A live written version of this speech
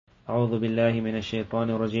أعوذ بالله من الشيطان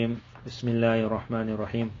الرجيم بسم الله الرحمن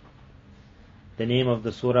الرحيم. The name of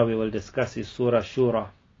the surah we will discuss is Surah Ash-Shura.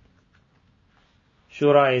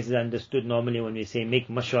 Shura is understood normally when we say make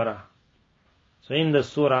mashwara. So in the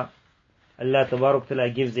surah, Allah Tabarak Ta'ala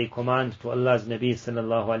gives a command to Allah's Nabi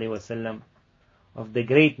Sallallahu Alaihi Wasallam of the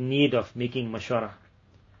great need of making mashwara.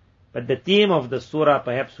 But the theme of the surah,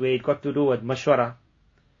 perhaps where it got to do with mashwara,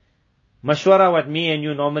 what me and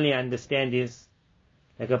you normally understand is,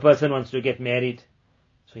 like a person wants to get married,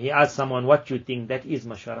 so he asks someone, what you think? That is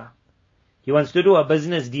mashwara. He wants to do a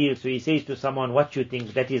business deal, so he says to someone, what you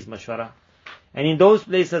think? That is mashwara. And in those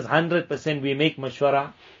places, 100% we make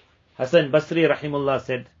mashwara. Hasan Basri Rahimullah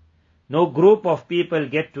said, no group of people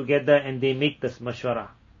get together and they make this mashwara,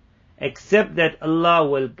 except that Allah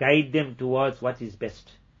will guide them towards what is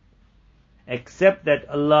best. Except that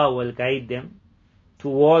Allah will guide them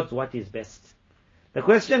towards what is best. The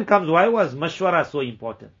question comes, why was mashwara so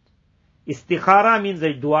important? Istikhara means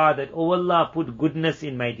a dua that, oh Allah, put goodness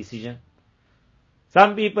in my decision.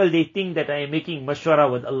 Some people, they think that I am making mashwara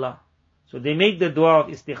with Allah. So they make the dua of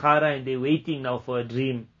istikhara and they're waiting now for a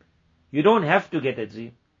dream. You don't have to get a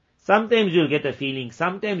dream. Sometimes you'll get a feeling,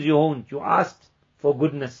 sometimes you won't. You asked for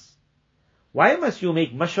goodness. Why must you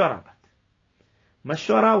make mashwara?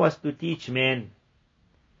 Mashwara was to teach man.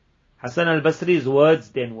 Hasan al-Basri's words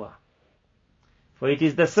then were, for it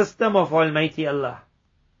is the system of Almighty Allah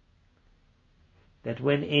that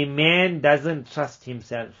when a man doesn't trust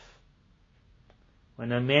himself,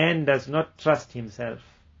 when a man does not trust himself,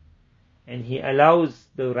 and he allows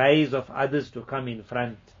the rise of others to come in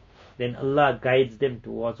front, then Allah guides them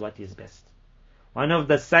towards what is best. One of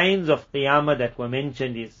the signs of Qiyamah that were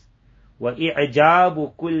mentioned is,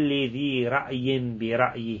 وَإِعْجَابُ كُلِّ ذِي رَأْيٍ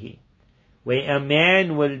بِرَأْيِهِ, where a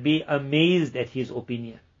man will be amazed at his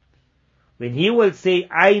opinion. When he will say,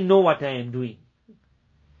 I know what I am doing.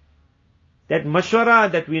 That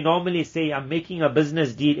mashwara that we normally say, I'm making a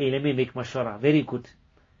business deal, hey, let me make mashwara. Very good.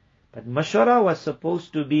 But mashwara was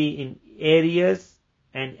supposed to be in areas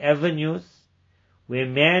and avenues where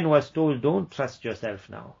man was told, don't trust yourself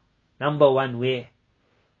now. Number one, where?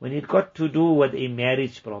 When it got to do with a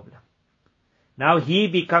marriage problem. Now he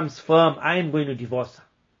becomes firm, I am going to divorce her.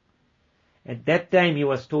 At that time he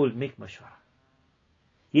was told, make mashwara.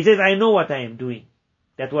 He says, I know what I am doing.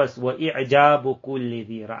 That was وَإِعْجَابُ كُلِّ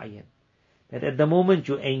ذِي رَأْيٍ. That at the moment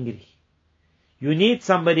you're angry, you need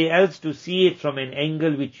somebody else to see it from an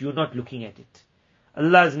angle which you're not looking at it.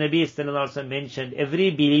 Allah's Nabi Sallallahu Alaihi Wasallam mentioned,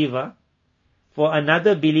 every believer, for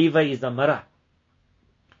another believer is a mirror.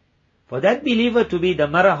 For that believer to be the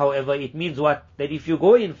mirror, however, it means what? That if you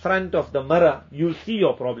go in front of the mirror, you'll see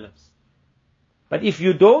your problems. But if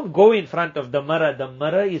you don't go in front of the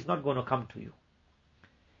mirror is not going to come to you.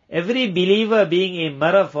 Every believer being a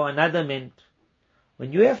mirror for another meant,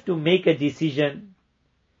 when you have to make a decision,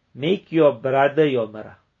 make your brother your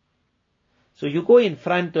mirror. So you go in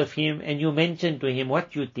front of him and you mention to him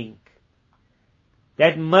what you think.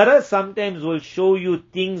 That mirror sometimes will show you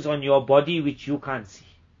things on your body which you can't see.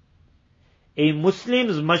 A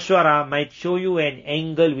Muslim's mashwara might show you an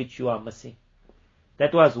angle which you are missing.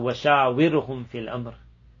 That was وَشَاوِرْهُمْ فِي الْأَمْرِ.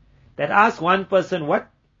 That ask one person, what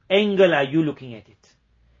angle are you looking at it?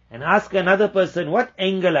 And ask another person, what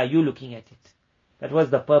angle are you looking at it? That was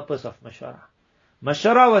the purpose of mashwara.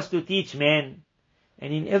 Mashwara was to teach man.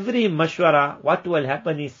 And in every mashwara, what will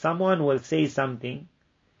happen is someone will say something,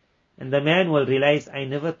 and the man will realize, I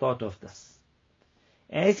never thought of this.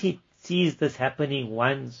 As he sees this happening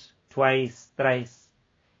once, twice, thrice,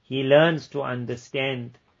 he learns to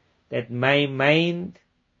understand that my mind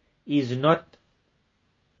is not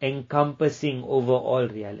encompassing over all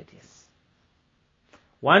realities.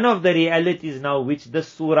 One of the realities now which this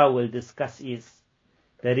surah will discuss is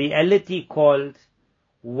the reality called,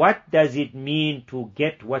 what does it mean to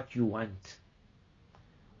get what you want?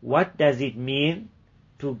 What does it mean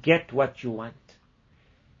to get what you want?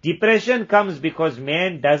 Depression comes because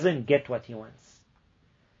man doesn't get what he wants.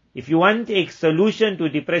 If you want a solution to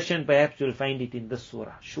depression, perhaps you'll find it in this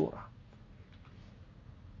surah, Shura.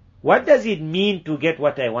 What does it mean to get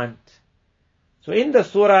what I want? So in the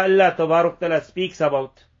surah, Allah Tabarak Ta'ala speaks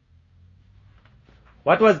about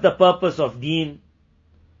what was the purpose of deen,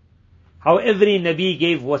 how every Nabi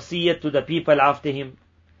gave wasiyat to the people after him,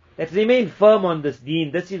 that remain firm on this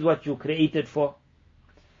deen, this is what you created for.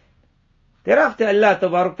 Thereafter Allah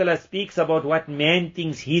Tabarak Ta'ala speaks about what man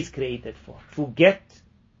thinks he's created for, to get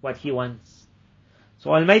what he wants. So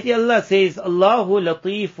Almighty Allah says, Allahu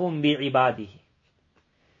latifun bi'ibadihi.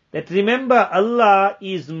 That remember, Allah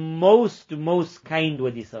is most kind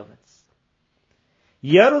with His servants.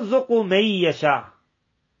 يَرْزُقُ مَن يَشَاءُ.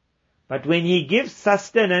 But when He gives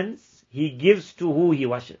sustenance, He gives to who He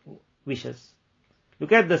wishes.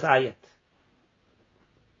 Look at this ayat.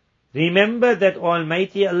 Remember that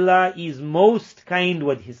Almighty Allah is most kind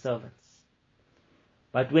with His servants.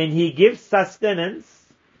 But when He gives sustenance,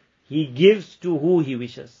 He gives to who He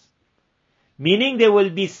wishes. Meaning there will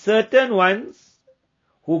be certain ones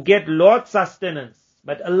who get Lord's sustenance,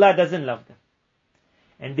 but Allah doesn't love them.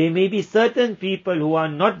 And there may be certain people who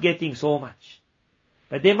are not getting so much.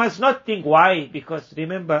 But they must not think why, because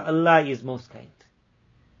remember, Allah is most kind.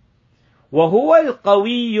 وَهُوَ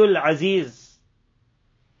الْقَوِيُّ الْعَزِيزُ.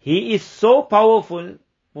 He is so powerful.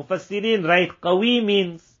 Mufassirin write, Qawi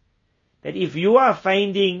means that if you are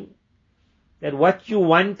finding that what you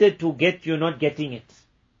wanted to get, you're not getting it.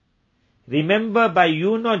 Remember, by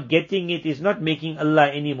you not getting it is not making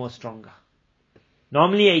Allah any more stronger.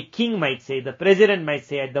 Normally a king might say, the president might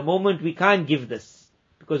say, at the moment we can't give this,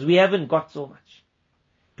 because we haven't got so much.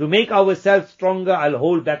 To make ourselves stronger, I'll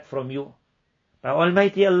hold back from you. But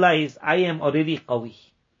Almighty Allah is, I am already Qawi.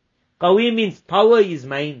 Qawi means power is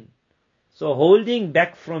mine. So holding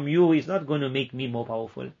back from you is not going to make me more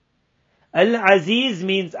powerful. Al-Aziz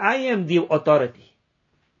means I am the authority.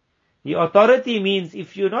 The authority means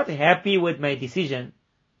if you're not happy with my decision,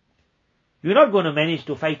 you're not going to manage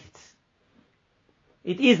to fight it.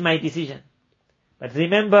 It is my decision. But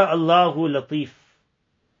remember, Allahu Latif,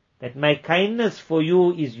 that my kindness for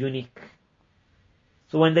you is unique.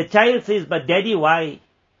 So when the child says, but daddy, why?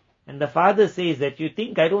 And the father says that you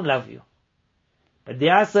think I don't love you. But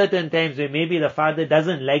there are certain times where maybe the father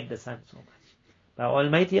doesn't like the son so much. By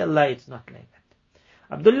Almighty Allah, it's not like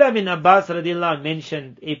that. Abdullah bin Abbas radiallahu anh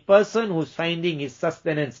mentioned a person who's finding his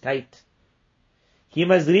sustenance tight. He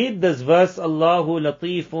must read this verse, Allahu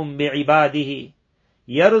latifum bi'ibadihi,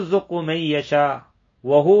 yarzuqu man yasha,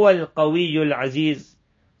 wa huwa al-qawiyyul aziz.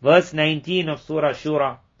 Verse 19 of Surah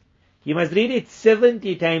Ash-Shura. He must read it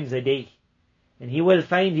 70 times a day, and he will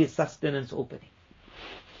find his sustenance opening.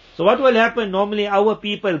 So what will happen? Normally our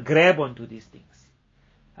people grab onto these things.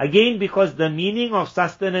 Again, because the meaning of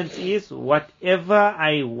sustenance is whatever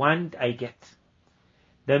I want, I get.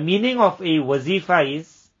 The meaning of a wazifa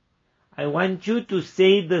is, I want you to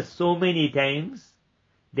say this so many times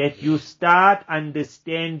that you start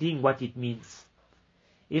understanding what it means.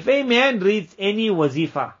 If a man reads any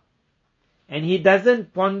wazifa and he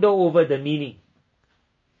doesn't ponder over the meaning,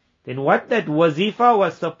 then what that wazifa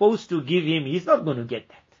was supposed to give him, he's not going to get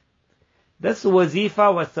that. This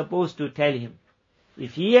wazifa was supposed to tell him,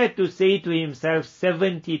 if he had to say to himself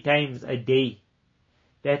 70 times a day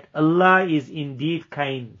that Allah is indeed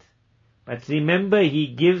kind, but remember He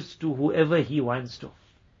gives to whoever He wants to.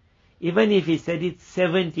 Even if he said it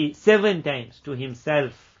 77 times to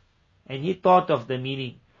himself and he thought of the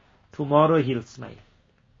meaning, tomorrow he'll smile.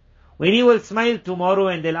 When he will smile tomorrow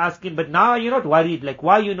and they'll ask him, but now you're not worried, like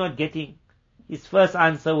why are you not getting? His first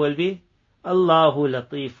answer will be, Allahu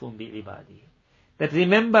latifum bi'ibadi. That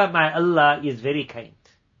remember my Allah is very kind.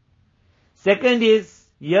 Second is,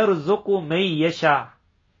 yarzuqu man yasha.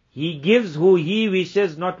 He gives who He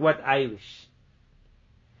wishes, not what I wish.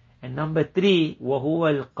 And number 3,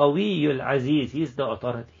 وَهُوَ الْقَوِيُّ الْعَزِيزُ. He is the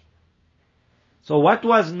authority. So what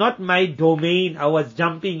was not my domain, I was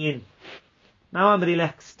jumping in. Now I'm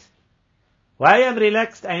relaxed. Why I'm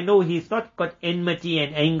relaxed? I know He's not got enmity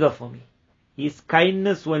and anger for me. His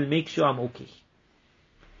kindness will make sure I'm okay.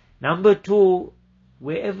 Number 2,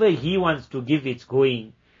 wherever He wants to give, it's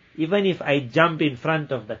going. Even if I jump in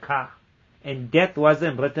front of the car and death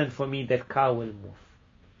wasn't written for me, that car will move.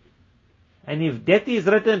 And if death is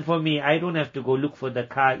written for me, I don't have to go look for the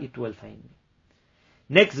car, it will find me.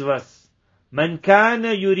 Next verse. Man kana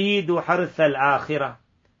yuridu harth al-akhirah.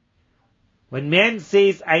 When man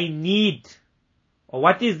says, I need, or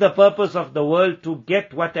what is the purpose of the world? To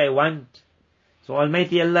get what I want. So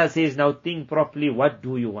Almighty Allah says, now think properly, what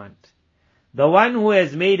do you want? The one who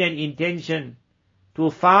has made an intention to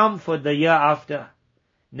farm for the year after,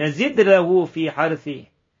 nazid lahu fi harthi.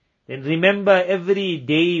 Then remember, every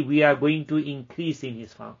day we are going to increase in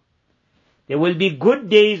his farm. There will be good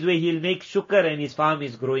days where he'll make shukr and his farm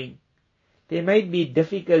is growing. There might be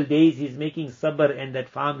difficult days he's making sabr and that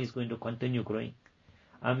farm is going to continue growing.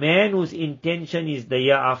 A man whose intention is the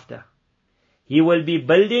year after, he will be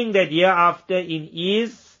building that year after in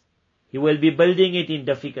ease, he will be building it in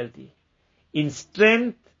difficulty, in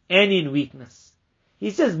strength and in weakness.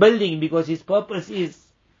 He's just building because his purpose is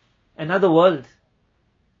another world.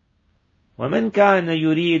 وَمَنْ كَانَ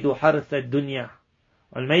يُرِيدُ حَرْثَ الدُّنْيَا.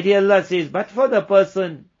 Almighty Allah says, but for the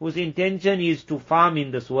person whose intention is to farm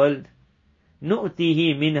in this world,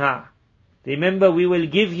 نُؤْتِهِ مِنْهَا. Remember, we will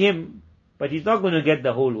give him, but he's not going to get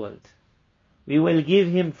the whole world. we will give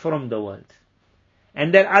him from the world.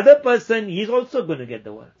 And that other person, he's also going to get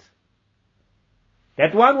the world.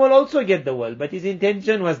 That one will also get the world, but his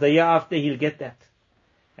intention was the year after he'll get that.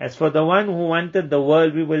 As for the one who wanted the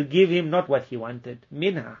world, we will give him not what he wanted.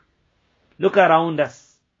 Minha. Look around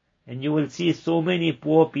us, and you will see so many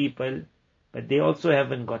poor people, but they also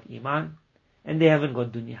haven't got iman, and they haven't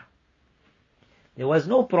got dunya. There was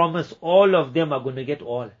no promise all of them are going to get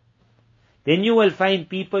all. Then you will find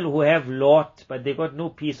people who have lot, but they got no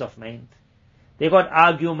peace of mind. They got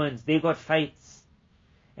arguments, they got fights.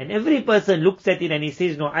 And every person looks at it and he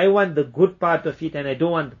says, no, I want the good part of it and I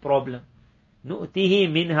don't want the problem.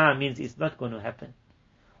 Nu'tihi minha means it's not going to happen.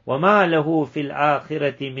 وَمَا لَهُ فِي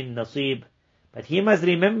الْآخِرَةِ مِن نَصِيبٍ. But he must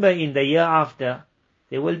remember in the year after,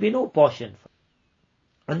 there will be no portion.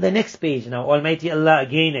 On the next page now, Almighty Allah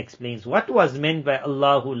again explains what was meant by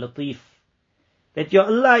Allahu Latif. That your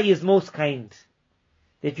Allah is most kind.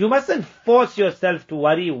 That you mustn't force yourself to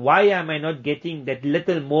worry, why am I not getting that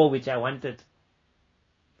little more which I wanted?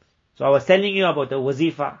 So I was telling you about the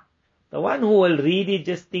wazifa. The one who will read it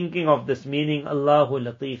just thinking of this meaning, Allahu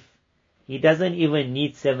Latif, he doesn't even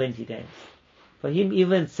need 70 times. For him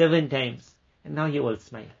even 7 times. And now he will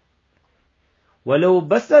smile. وَلَوْ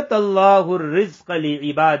بَسَطَ اللَّهُ الرِّزْقَ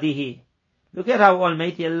لِعِبَادِهِ. Look at how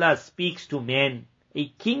Almighty Allah speaks to man. A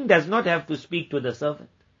king does not have to speak to the servant.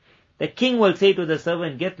 The king will say to the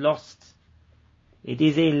servant, get lost. It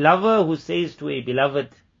is a lover who says to a beloved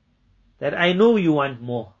that I know you want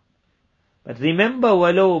more. But remember,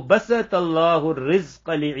 وَلَوْ بَسَطَ اللَّهُ الرِّزْقَ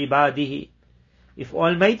لِعِبَادِهِ. If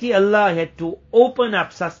Almighty Allah had to open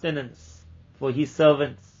up sustenance for His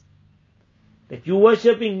servants, that you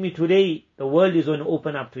worshipping me today, the world is going to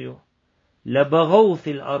open up to you. لَبَغَوْا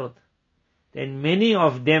فِي الْأَرْضِ. Then many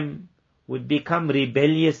of them would become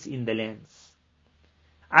rebellious in the lands.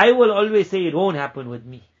 I will always say it won't happen with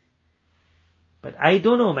me. But I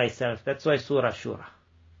don't know myself. That's why Surah Ash-Shura.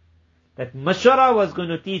 That Mashwara was going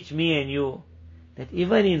to teach me and you that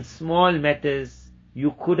even in small matters,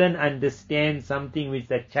 you couldn't understand something which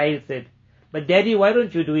that child said. But Daddy, why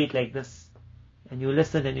don't you do it like this? And you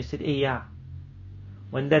listened and you said, hey, yeah.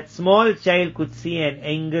 When that small child could see an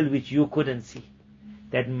angle which you couldn't see.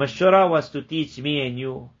 That Mashwara was to teach me and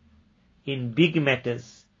you in big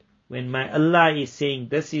matters. When my Allah is saying,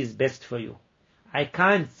 this is best for you. I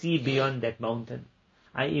can't see beyond that mountain.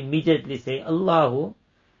 I immediately say, Allahu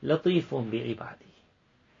latifun bi'ibadi.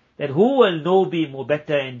 That who will know be more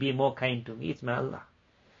better and be more kind to me? It's my Allah.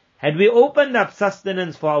 Had we opened up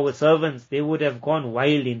sustenance for our servants, they would have gone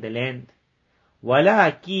wild in the land.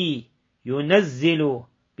 وَلَكِي يُنَزِّلُ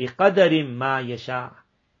بِقَدَرٍ مَا يَشَاءُ.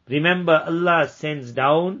 Remember, Allah sends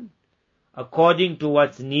down according to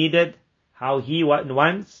what's needed, how He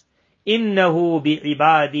wants. إِنَّهُ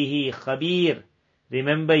بِعِبَادِهِ خَبِيرٌ.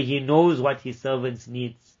 Remember, He knows what His servants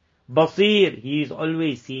needs. Basir, He is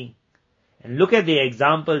always seeing. And look at the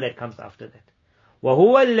example that comes after that.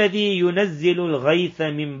 وَهُوَ الَّذِي يُنَزِّلُ الْغَيْثَ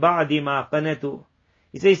مِنْ بَعْدِ مَا قَنَتُوا.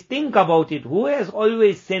 He says, think about it. Who has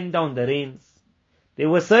always sent down the rains? There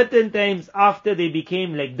were certain times after they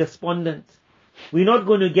became like despondent. We're not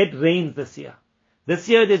going to get rains this year. This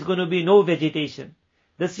year there's going to be no vegetation.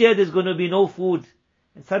 This year there's going to be no food.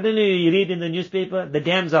 And suddenly you read in the newspaper, the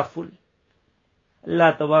dams are full.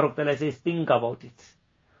 Allah Tabarak Ta'ala says, think about it.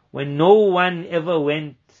 When no one ever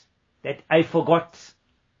went, that I forgot.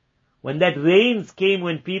 When that rains came,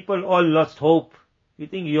 when people all lost hope, you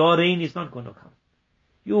think your rain is not going to come.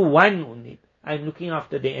 You one only. I'm looking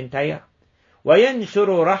after the entire. وَيَنْشُرُ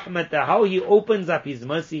رَحْمَةَ. How He opens up His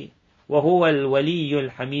mercy. وَهُوَ الْوَلِيُّ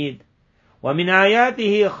الْحَمِيدُ. وَمِنْ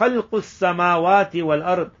آيَاتِهِ خَلْقُ السَّمَاوَاتِ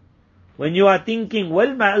وَالْأَرْضِ. When you are thinking,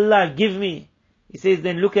 well, my Allah, give me. He says,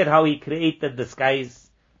 then look at how He created the skies.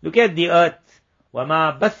 Look at the earth.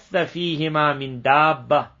 وَمَا بَثَّ فِيهِمَا مِن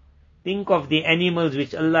دَابَّةٍ. Think of the animals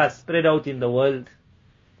which Allah spread out in the world.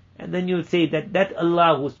 And then you'll say that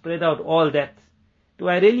Allah who spread out all that, do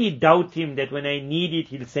I really doubt Him that when I need it,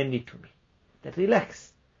 He'll send it to me? That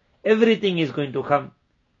relax. Everything is going to come.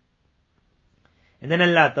 And then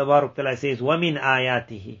Allah Tabarak Ta'ala says, وَمِنْ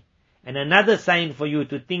آيَاتِهِ. And another sign for you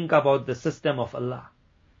to think about the system of Allah.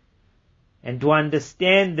 And to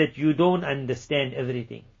understand that you don't understand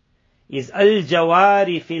everything. Is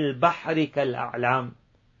al-jawari fil bahri kal-a'lam.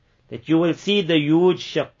 That you will see the huge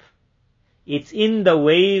ship. It's in the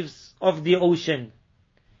waves of the ocean.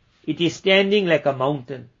 It is standing like a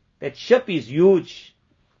mountain. That ship is huge.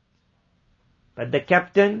 But the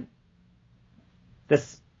captain, the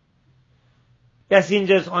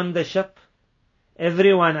passengers on the ship,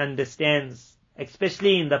 everyone understands,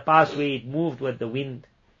 especially in the past where it moved with the wind.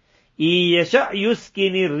 If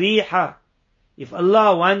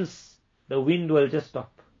Allah wants the wind will just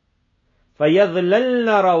stop. فَيَظْلَلْنَ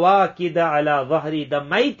رَوَاكِدَ عَلَى ظَهْرِ, the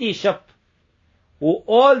mighty ship, who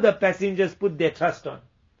all the passengers put their trust on.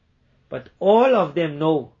 But all of them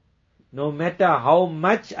know, no matter how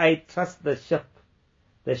much I trust the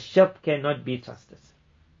ship cannot be trusted.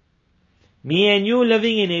 Me and you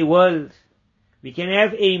living in a world, we can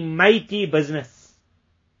have a mighty business,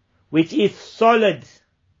 which is solid.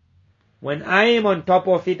 When I am on top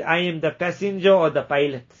of it, I am the passenger or the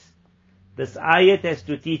pilot. This ayat has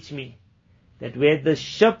to teach me that where the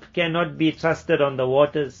ship cannot be trusted on the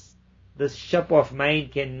waters, this ship of mine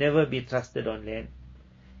can never be trusted on land.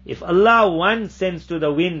 If Allah once sends to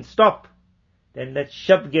the wind, stop, then that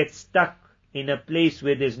ship gets stuck in a place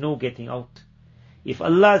where there's no getting out. If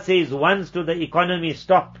Allah says once to the economy,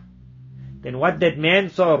 stop, then what that man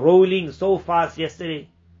saw rolling so fast yesterday,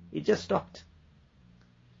 it just stopped.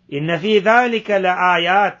 Inna fi dhalika la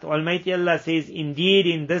ayat, Almighty Allah says, indeed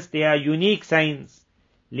in this there are unique signs,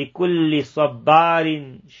 likulli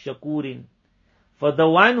sabbarin shakurin. For the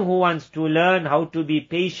one who wants to learn how to be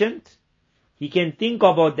patient, he can think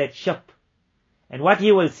about that ship and what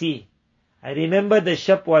he will see. I remember the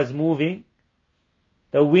ship was moving,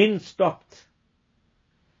 the wind stopped.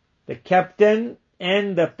 The captain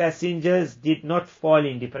and the passengers did not fall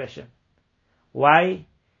in depression. Why?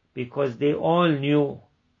 Because they all knew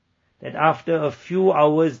that after a few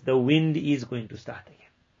hours the wind is going to start again.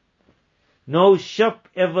 No ship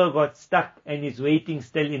ever got stuck and is waiting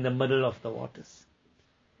still in the middle of the waters.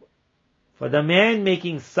 For the man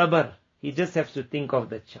making sabr, he just has to think of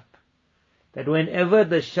the ship. That whenever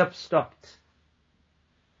the ship stopped,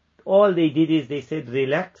 all they did is they said,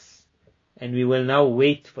 relax, and we will now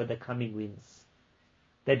wait for the coming winds.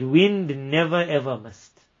 That wind never ever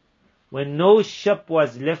missed. When no ship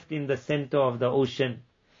was left in the center of the ocean,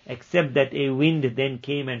 except that a wind then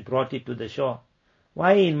came and brought it to the shore.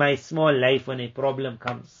 Why in my small life when a problem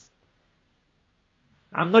comes,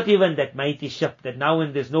 I'm not even that mighty ship that now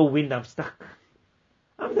when there's no wind I'm stuck.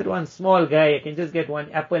 I'm that one small guy, I can just get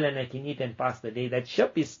one apple and I can eat and pass the day. That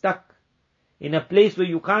ship is stuck in a place where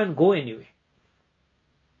you can't go anywhere.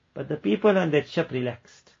 But the people on that ship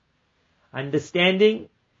relaxed. Understanding,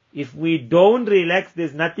 if we don't relax,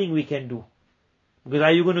 there's nothing we can do. Because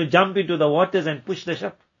are you going to jump into the waters and push the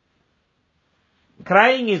ship?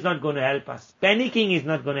 Crying is not going to help us. Panicking is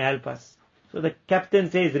not going to help us. So the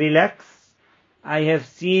captain says, relax. I have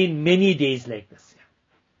seen many days like this.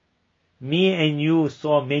 Me and you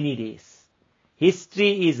saw many days.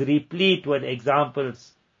 History is replete with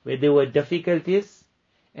examples where there were difficulties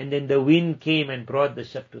and then the wind came and brought the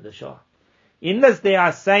ship to the shore. In this there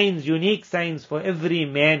are signs, unique signs for every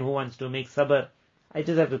man who wants to make sabr. I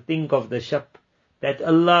just have to think of the ship. That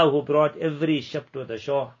Allah who brought every ship to the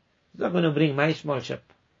shore. He's not going to bring my small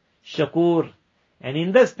ship. Shakur. And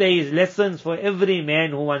in this there is lessons for every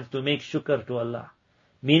man who wants to make shukr to Allah.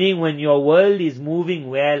 Meaning when your world is moving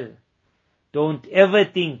well, don't ever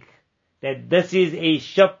think that this is a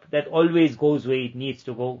ship that always goes where it needs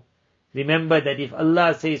to go. Remember that if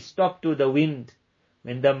Allah says stop to the wind,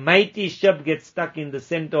 when the mighty ship gets stuck in the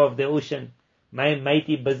center of the ocean, my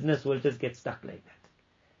mighty business will just get stuck like that.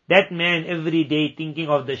 That man every day thinking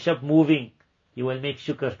of the ship moving, he will make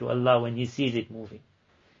shukr to Allah when he sees it moving.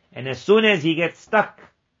 And as soon as he gets stuck,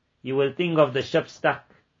 he will think of the ship stuck.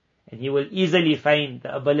 And he will easily find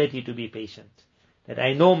the ability to be patient. That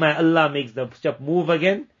I know my Allah makes the ship move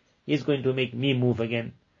again, He's going to make me move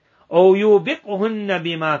again. O yubiquhunna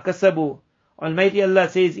bima kasabu. Almighty Allah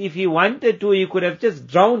says if He wanted to, He could have just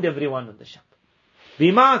drowned everyone on the ship.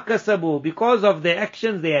 Bima kasabu, because of the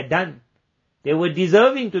actions they had done. They were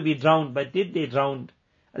deserving to be drowned, but did they drown?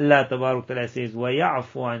 Allah Tabarak Ta'ala says,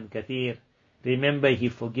 وَيَعْفُ عَنْ كَثِيرٍ. Remember, He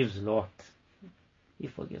forgives lot. He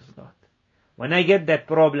forgives lot. When I get that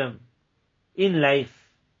problem in life,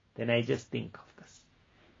 then I just think of this.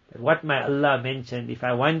 That what my Allah mentioned, if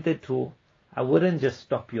I wanted to, I wouldn't just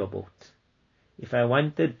stop your boat. If I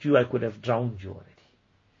wanted to, I could have drowned you already.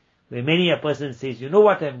 Where many a person says, you know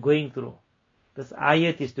what I'm going through? This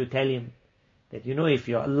ayat is to tell him that, you know, if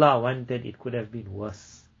your Allah wanted, it could have been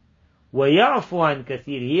worse. وَيَعْفُ عَنْ كَثِيرٍ.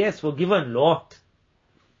 He has forgiven lot.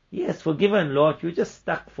 He has forgiven lot. You just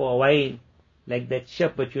stuck for a while like that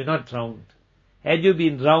ship, but you're not drowned. Had you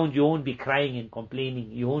been drowned, you won't be crying and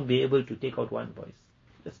complaining. You won't be able to take out one voice.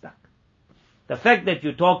 Just stuck. The fact that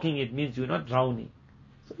you're talking, it means you're not drowning.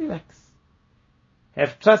 So relax.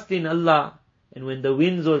 Have trust in Allah, and when the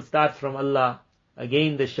winds will start from Allah,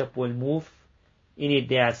 again the ship will move. In it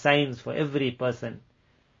there are signs for every person.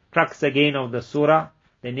 Crux again of the surah.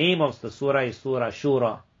 The name of the surah is Surah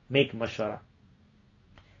Ash-Shura. Make mashwara.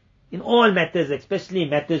 In all matters, especially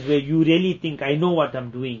matters where you really think, I know what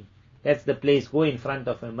I'm doing. That's the place. Go in front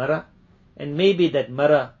of a mirror, and maybe that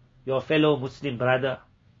mirror, your fellow Muslim brother,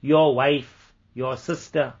 your wife, your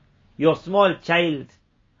sister, your small child.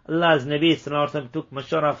 Allah's Nabi Sallallahu Alaihi Wasallam took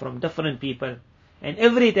mashwara from different people, and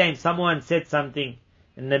every time someone said something,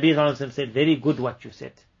 and Nabi Sallallahu Alaihi Wasallam said, very good what you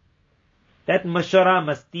said. That mashwara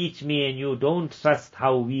must teach me and you, don't trust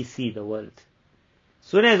how we see the world.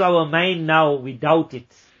 Soon as our mind now, we doubt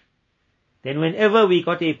it, then whenever we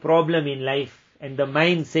got a problem in life, and the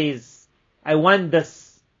mind says, I want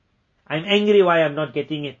this, I'm angry why I'm not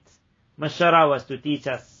getting it. Mashwara was to teach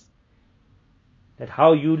us that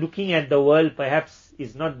how you looking at the world perhaps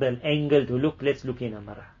is not the angle to look. Let's look in a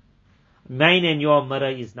mirror. Mine and your mirror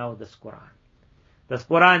is now this Quraan. This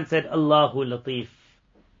Quraan said, Allahu Latif.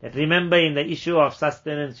 That remember in the issue of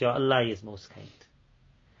sustenance, your Allah is most kind.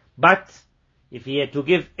 But if He had to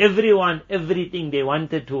give everyone everything they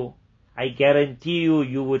wanted to, I guarantee you,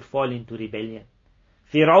 you would fall into rebellion.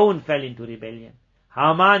 Firaun fell into rebellion.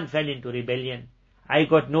 Haman fell into rebellion. I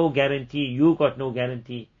got no guarantee, you got no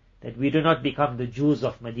guarantee that we do not become the Jews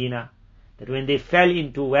of Medina. That when they fell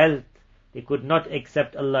into wealth, they could not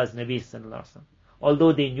accept Allah's Nabi Sallallahu Alaihi Wasallam.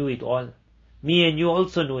 Although they knew it all. Me and you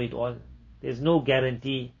also know it all. There's no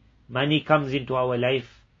guarantee. Money comes into our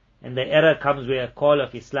life, and the era comes where a call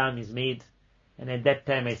of Islam is made. And at that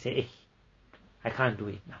time I say, I can't do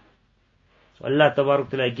it now. So Allah Tabarak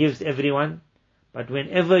Ta'ala gives everyone. But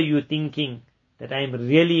whenever you're thinking that I'm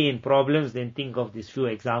really in problems, then think of these few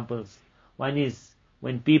examples. One is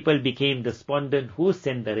when people became despondent, who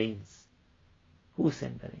sent the rains? Who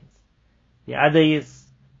sent the rains? The other is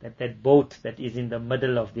that boat that is in the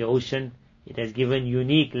middle of the ocean, it has given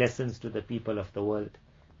unique lessons to the people of the world.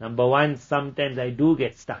 Number one, sometimes I do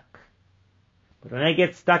get stuck. But when I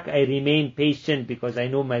get stuck, I remain patient because I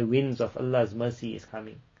know my winds of Allah's mercy is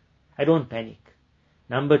coming. I don't panic.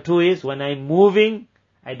 Number two is when I'm moving,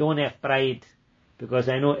 I don't have pride because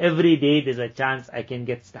I know every day there's a chance I can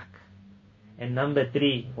get stuck. And number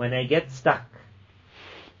three, when I get stuck,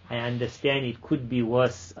 I understand it could be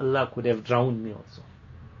worse. Allah could have drowned me also.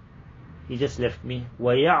 He just left me.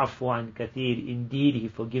 وَيَعْفُ عَنْ كَثِيرٍ. Indeed, He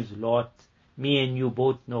forgives lot. Me and you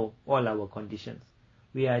both know all our conditions.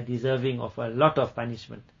 We are deserving of a lot of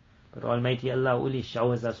punishment. But Almighty Allah only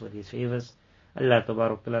showers us with His favors. Allah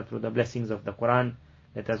Tabarak Ta'ala, through the blessings of the Qur'an,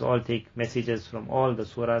 let us all take messages from all the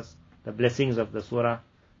surahs, the blessings of the surah,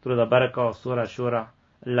 through the barakah of Surah Ash-Shura.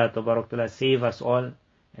 Allah Tabarak Ta'ala save us all.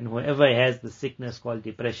 And whoever has the sickness called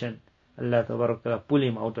depression, Allah Tabarak Ta'ala pull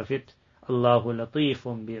him out of it. Allahu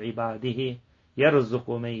latifun bi'ibadihi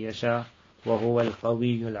yarzuqu man yasha wa huwa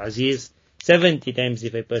al-qawiyyul aziz. 70 times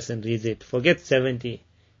if a person reads it, forget 70,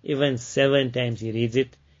 even 7 times he reads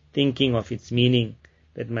it, thinking of its meaning,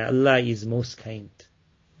 that my Allah is most kind,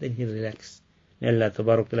 then he relax. May Allah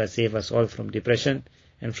Tabarak Ta'ala save us all from depression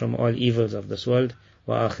and from all evils of this world.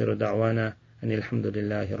 Wa akhiru da'wana anil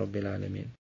hamdulillahi rabbil alameen.